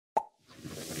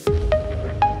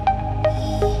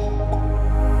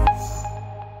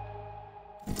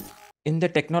In the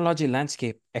technology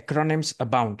landscape, acronyms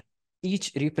abound,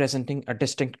 each representing a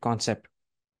distinct concept.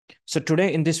 So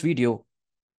today in this video,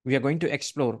 we are going to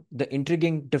explore the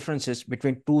intriguing differences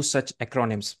between two such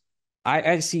acronyms,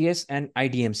 IICS and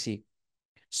IDMC.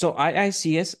 So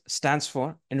IICS stands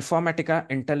for Informatica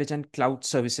Intelligent Cloud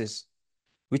Services,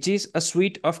 which is a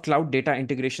suite of cloud data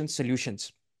integration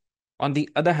solutions. On the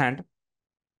other hand,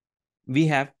 we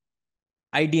have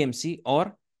IDMC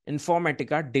or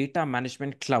Informatica Data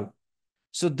Management Cloud.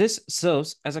 So this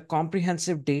serves as a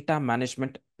comprehensive data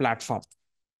management platform.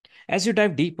 As you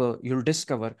dive deeper, you'll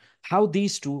discover how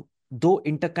these two, though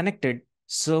interconnected,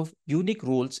 serve unique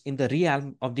roles in the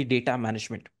realm of the data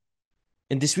management.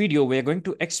 In this video, we are going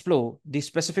to explore the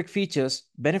specific features,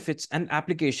 benefits, and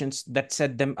applications that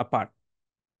set them apart.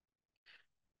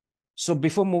 So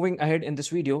before moving ahead in this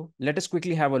video, let us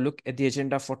quickly have a look at the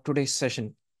agenda for today's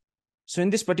session. So in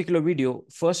this particular video,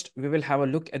 first we will have a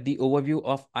look at the overview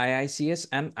of IICS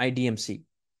and IDMC.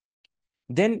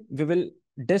 Then we will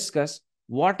discuss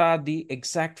what are the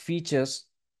exact features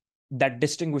that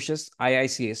distinguishes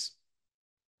IICS.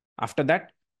 After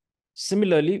that,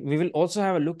 similarly, we will also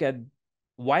have a look at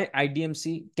why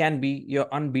IDMC can be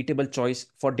your unbeatable choice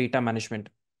for data management.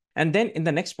 And then in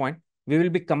the next point, we will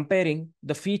be comparing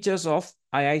the features of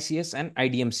IICS and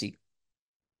IDMC.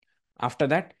 After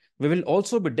that, we will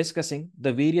also be discussing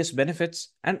the various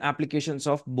benefits and applications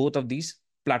of both of these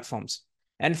platforms.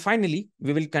 And finally,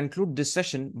 we will conclude this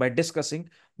session by discussing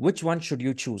which one should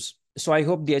you choose. So I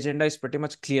hope the agenda is pretty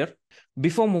much clear.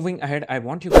 Before moving ahead, I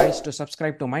want you guys to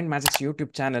subscribe to MindMajix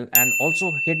YouTube channel and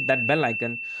also hit that bell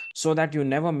icon so that you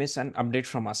never miss an update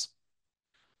from us.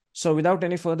 So without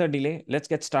any further delay, let's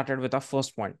get started with our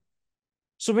first point.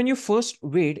 So when you first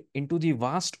wade into the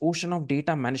vast ocean of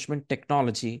data management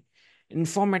technology,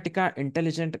 Informatica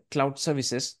Intelligent Cloud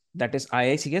Services, that is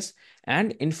IICS,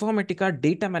 and Informatica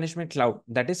Data Management Cloud,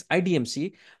 that is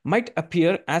IDMC, might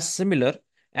appear as similar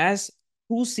as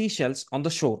two seashells on the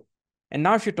shore. And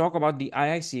now if you talk about the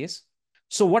IICS,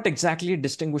 so what exactly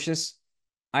distinguishes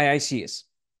IICS?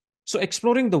 So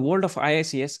exploring the world of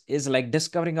IICS is like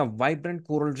discovering a vibrant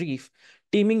coral reef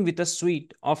teeming with a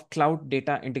suite of cloud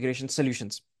data integration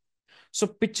solutions. So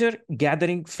picture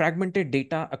gathering fragmented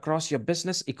data across your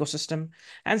business ecosystem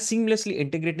and seamlessly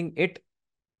integrating it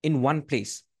in one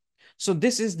place. So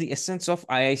this is the essence of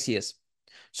IICS.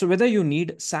 So whether you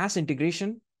need SaaS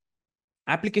integration,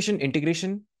 application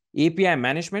integration, API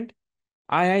management,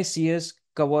 IICS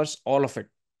covers all of it.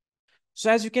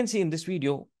 So as you can see in this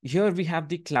video, here we have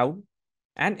the cloud,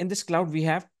 and in this cloud we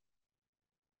have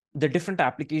the different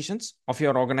applications of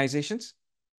your organizations.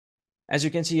 As you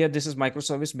can see here, this is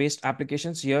microservice-based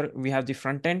applications. Here we have the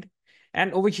front end.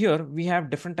 And over here, we have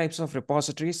different types of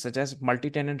repositories, such as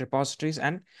multi-tenant repositories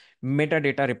and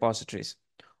metadata repositories.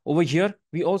 Over here,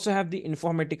 we also have the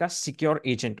Informatica Secure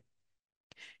Agent.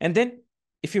 And then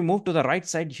if you move to the right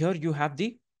side, here you have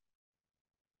the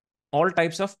all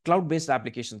types of cloud-based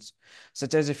applications,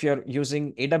 such as if you're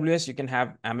using AWS, you can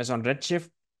have Amazon Redshift,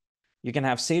 you can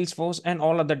have Salesforce, and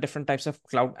all other different types of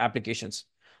cloud applications.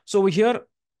 So over here,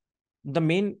 the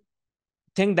main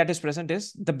thing that is present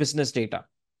is the business data.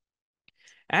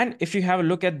 And if you have a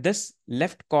look at this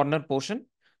left corner portion,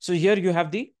 so here you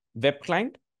have the web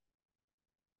client.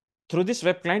 Through this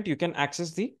web client, you can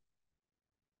access the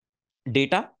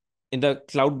data in the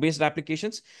cloud-based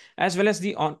applications, as well as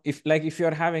the if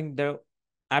you're having the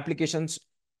applications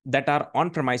that are on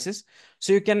premises,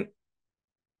 so you can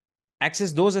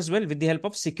access those as well with the help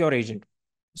of Secure Agent.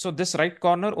 So this right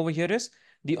corner over here is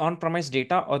the on-premise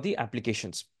data or the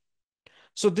applications.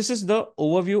 So this is the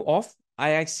overview of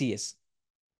IICS.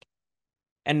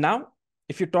 And now,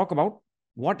 if you talk about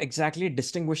what exactly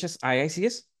distinguishes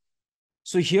IICS,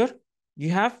 so here you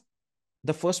have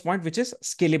the first point, which is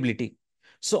scalability.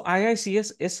 So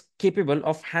IICS is capable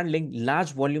of handling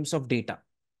large volumes of data.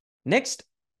 Next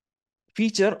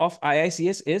feature of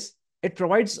IICS is it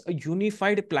provides a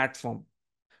unified platform.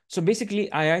 So basically,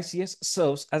 IICS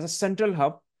serves as a central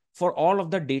hub for all of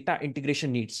the data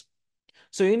integration needs.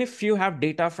 So even if you have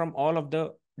data from all of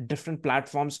the different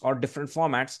platforms or different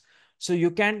formats, so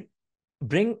you can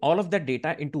bring all of that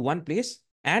data into one place,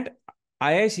 and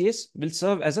IICS will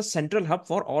serve as a central hub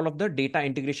for all of the data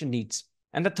integration needs.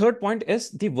 And the third point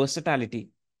is the versatility.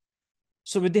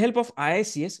 So with the help of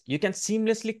IICS, you can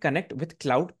seamlessly connect with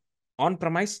cloud,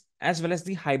 on-premise, as well as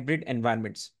the hybrid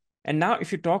environments. And now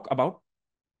if you talk about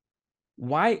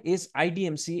why is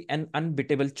IDMC an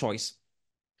unbeatable choice?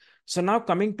 So now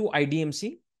coming to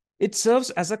IDMC, it serves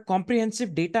as a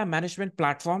comprehensive data management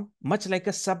platform, much like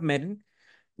a submarine,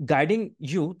 guiding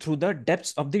you through the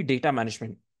depths of the data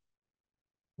management.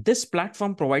 This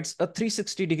platform provides a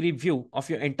 360-degree view of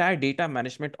your entire data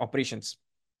management operations.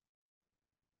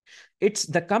 It's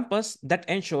the compass that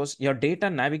ensures your data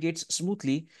navigates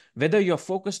smoothly, whether you're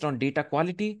focused on data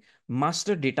quality,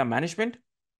 master data management,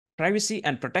 privacy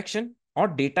and protection, or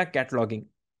data cataloging.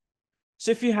 So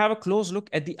if you have a close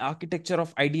look at the architecture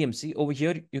of IDMC, over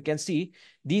here you can see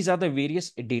these are the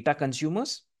various data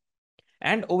consumers.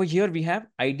 And over here we have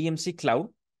IDMC Cloud,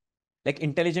 like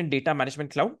Intelligent Data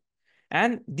Management Cloud.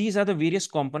 And these are the various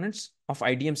components of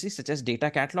IDMC, such as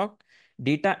data catalog,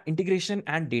 data integration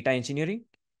and data engineering,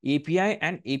 API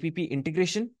and APP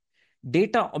integration,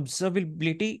 data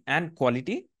observability and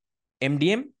quality,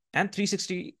 MDM and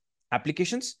 360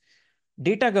 applications,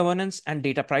 data governance and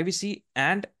data privacy,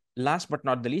 and last but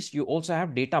not the least, you also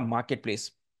have data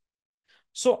marketplace.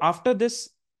 So after this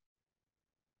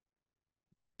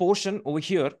portion over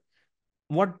here,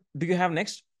 what do you have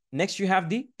next? Next, you have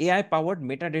the AI-powered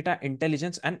metadata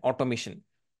intelligence and automation.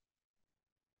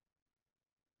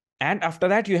 And after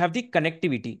that, you have the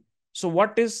connectivity. So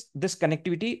what is this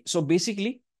connectivity? So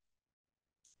basically,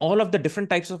 all of the different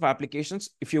types of applications,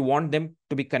 if you want them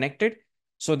to be connected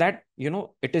so that,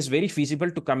 it is very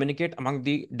feasible to communicate among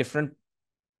the different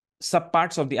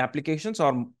subparts of the applications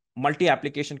or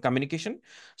multi-application communication.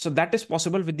 So that is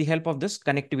possible with the help of this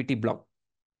connectivity block.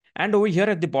 And over here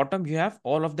at the bottom, you have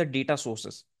all of the data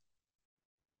sources.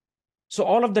 So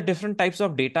all of the different types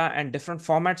of data and different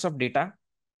formats of data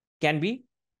can be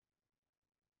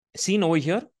seen over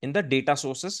here in the data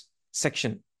sources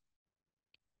section.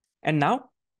 And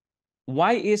now,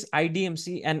 why is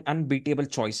IDMC an unbeatable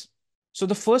choice? So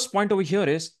the first point over here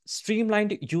is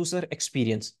streamlined user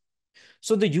experience.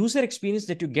 So the user experience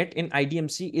that you get in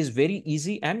IDMC is very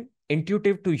easy and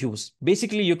intuitive to use.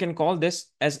 Basically, you can call this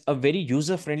as a very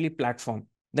user-friendly platform.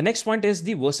 The next point is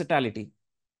the versatility.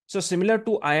 So similar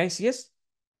to IICS,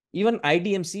 even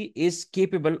IDMC is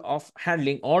capable of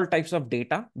handling all types of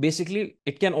data. Basically,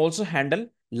 it can also handle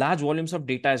large volumes of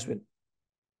data as well.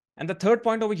 And the third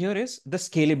point over here is the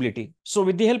scalability. So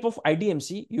with the help of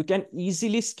IDMC, you can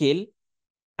easily scale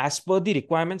as per the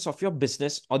requirements of your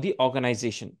business or the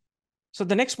organization. So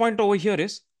the next point over here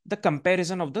is the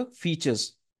comparison of the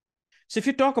features. So if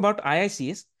you talk about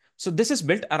IICS, so this is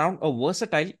built around a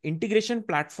versatile integration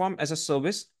platform as a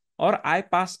service or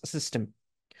iPaaS system.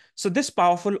 So this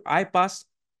powerful iPaaS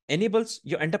enables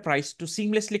your enterprise to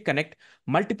seamlessly connect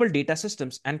multiple data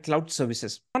systems and cloud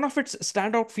services. One of its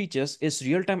standout features is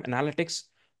real-time analytics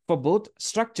for both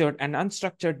structured and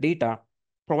unstructured data,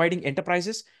 providing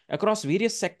enterprises across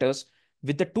various sectors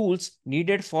with the tools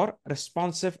needed for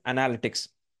responsive analytics.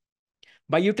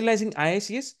 By utilizing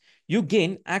IICS, you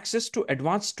gain access to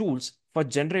advanced tools for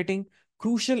generating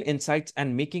crucial insights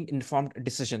and making informed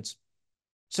decisions.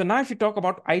 So now if you talk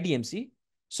about IDMC,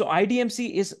 so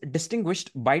IDMC is distinguished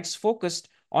by its focus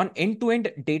on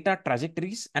end-to-end data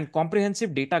trajectories and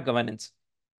comprehensive data governance.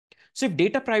 So if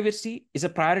data privacy is a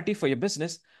priority for your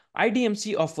business,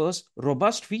 IDMC offers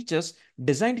robust features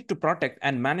designed to protect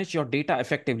and manage your data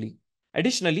effectively.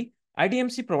 Additionally,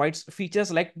 IDMC provides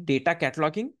features like data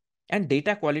cataloging and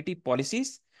data quality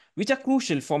policies, which are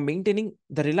crucial for maintaining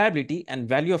the reliability and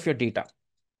value of your data.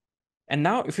 And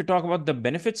now, if you talk about the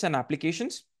benefits and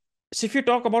applications, so if you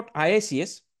talk about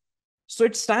IICS, so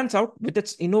it stands out with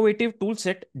its innovative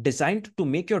toolset designed to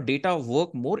make your data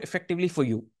work more effectively for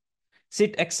you. So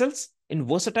it excels in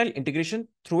versatile integration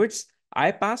through its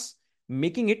iPaaS,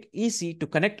 making it easy to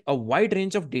connect a wide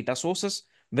range of data sources,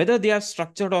 whether they are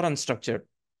structured or unstructured.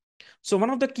 So one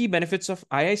of the key benefits of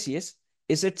IICS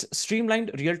is its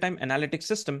streamlined real-time analytics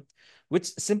system, which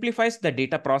simplifies the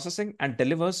data processing and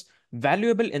delivers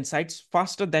valuable insights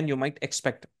faster than you might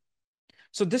expect.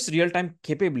 So this real-time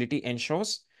capability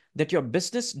ensures that your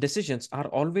business decisions are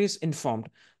always informed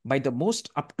by the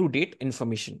most up-to-date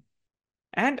information.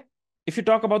 And if you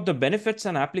talk about the benefits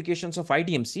and applications of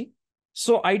IDMC,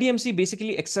 so IDMC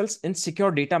basically excels in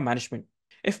secure data management.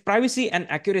 If privacy and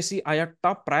accuracy are your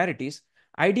top priorities,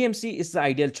 IDMC is the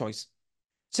ideal choice.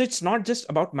 So it's not just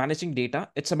about managing data,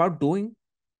 it's about doing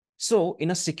so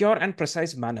in a secure and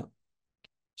precise manner.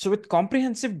 So with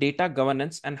comprehensive data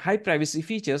governance and high privacy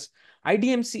features,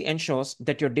 IDMC ensures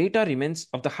that your data remains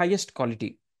of the highest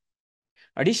quality.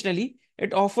 Additionally,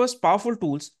 it offers powerful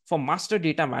tools for master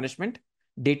data management,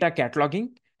 data cataloging,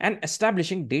 and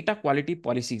establishing data quality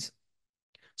policies.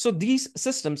 So these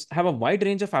systems have a wide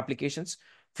range of applications,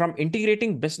 from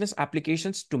integrating business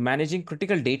applications to managing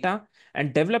critical data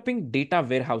and developing data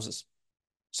warehouses.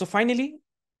 So finally,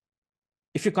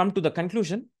 if you come to the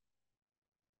conclusion,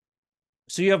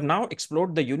 so you have now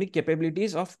explored the unique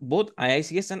capabilities of both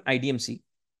IICS and IDMC.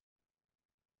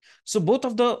 So both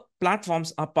of the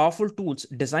platforms are powerful tools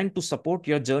designed to support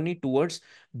your journey towards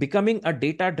becoming a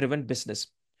data-driven business.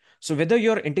 So whether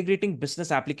you're integrating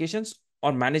business applications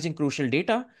or managing crucial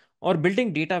data or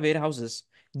building data warehouses,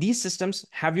 these systems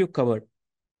have you covered.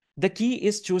 The key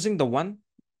is choosing the one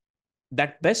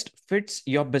that best fits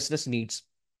your business needs.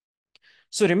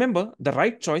 So remember, the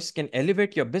right choice can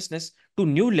elevate your business to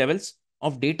new levels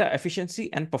of data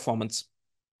efficiency and performance.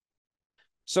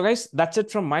 So guys, that's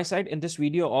it from my side in this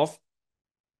video of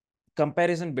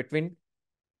comparison between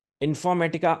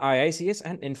Informatica IICS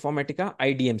and Informatica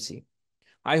IDMC.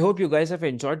 I hope you guys have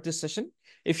enjoyed this session.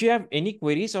 If you have any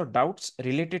queries or doubts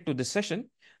related to this session,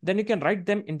 then you can write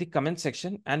them in the comment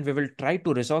section and we will try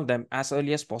to resolve them as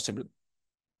early as possible.